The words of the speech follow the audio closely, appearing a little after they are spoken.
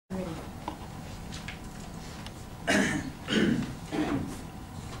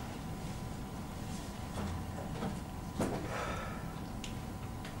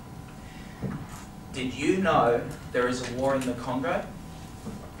Did you know there is a war in the Congo?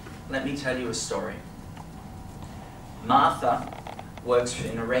 Let me tell you a story. Martha works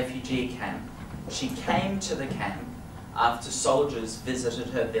in a refugee camp. She came to the camp after soldiers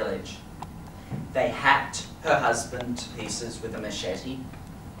visited her village. They hacked her husband to pieces with a machete,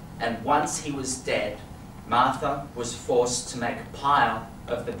 and once he was dead, Martha was forced to make a pile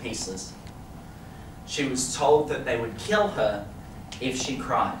of the pieces. She was told that they would kill her if she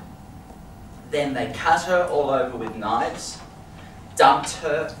cried. Then they cut her all over with knives, dumped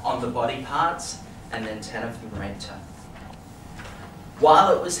her on the body parts, and then 10 of them raped her.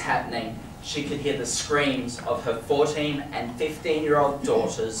 While it was happening, she could hear the screams of her 14 and 15-year-old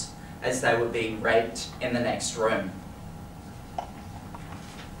daughters as they were being raped in the next room.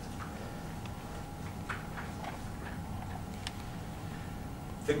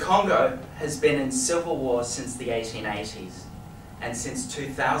 The Congo has been in civil war since the 1880s, and since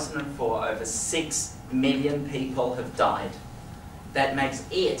 2004 over 6 million people have died. That makes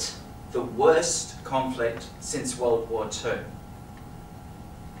it the worst conflict since World War II.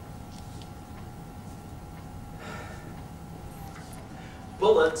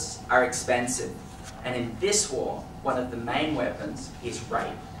 Bullets are expensive, and in this war, one of the main weapons is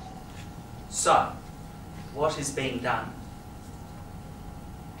rape. So, what is being done?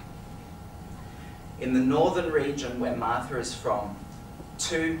 In the northern region where Martha is from,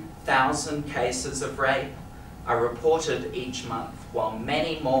 2,000 cases of rape are reported each month, while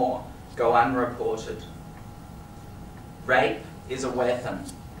many more go unreported. Rape is a weapon.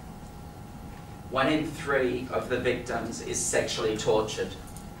 1 in 3 of the victims is sexually tortured.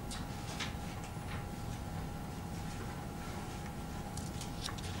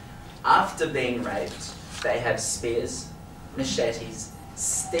 After being raped, they have spears, machetes,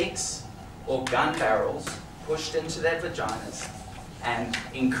 sticks, or gun barrels pushed into their vaginas, and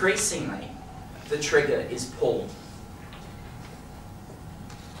increasingly, the trigger is pulled.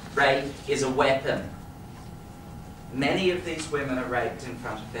 Rape is a weapon. Many of these women are raped in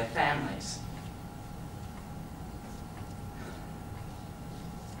front of their families.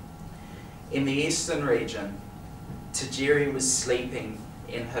 In the eastern region, Tajiri was sleeping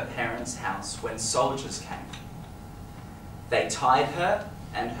in her parents' house when soldiers came. They tied her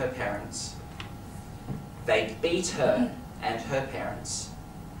and her parents. They beat her and her parents.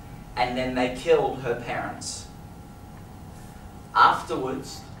 And then they killed her parents.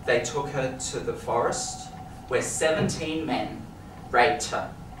 Afterwards, they took her to the forest where 17 men raped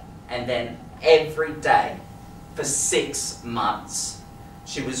her. And then every day for 6 months,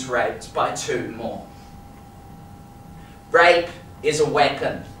 she was raped by 2 more. Rape is a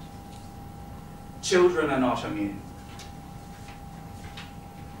weapon. Children are not immune.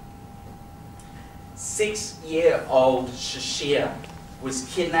 6-year-old Shashir was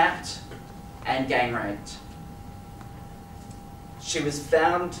kidnapped and gang raped. She was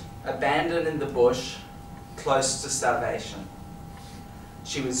found abandoned in the bush, close to starvation.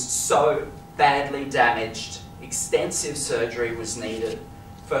 She was so badly damaged, extensive surgery was needed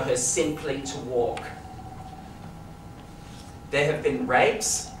for her simply to walk. There have been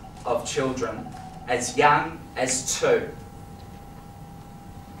rapes of children as young as 2.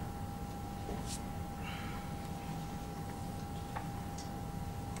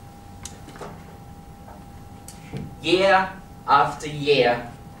 Year after year,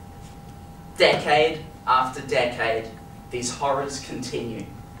 decade after decade, these horrors continue.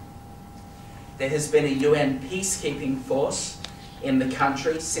 There has been a UN peacekeeping force in the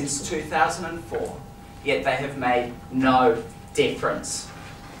country since 2004, yet they have made no difference.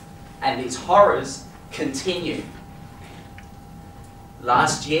 And these horrors continue.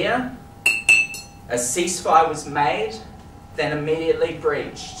 Last year, a ceasefire was made, then immediately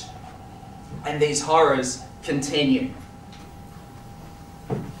breached. And these horrors continue.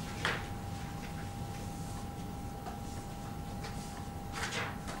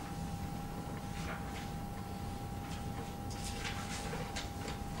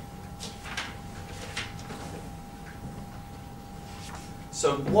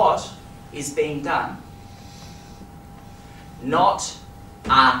 So what is being done? Not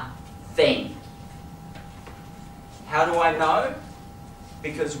a thing. How do I know?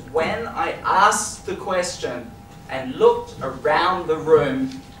 Because when I asked the question and looked around the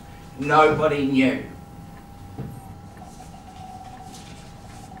room, nobody knew.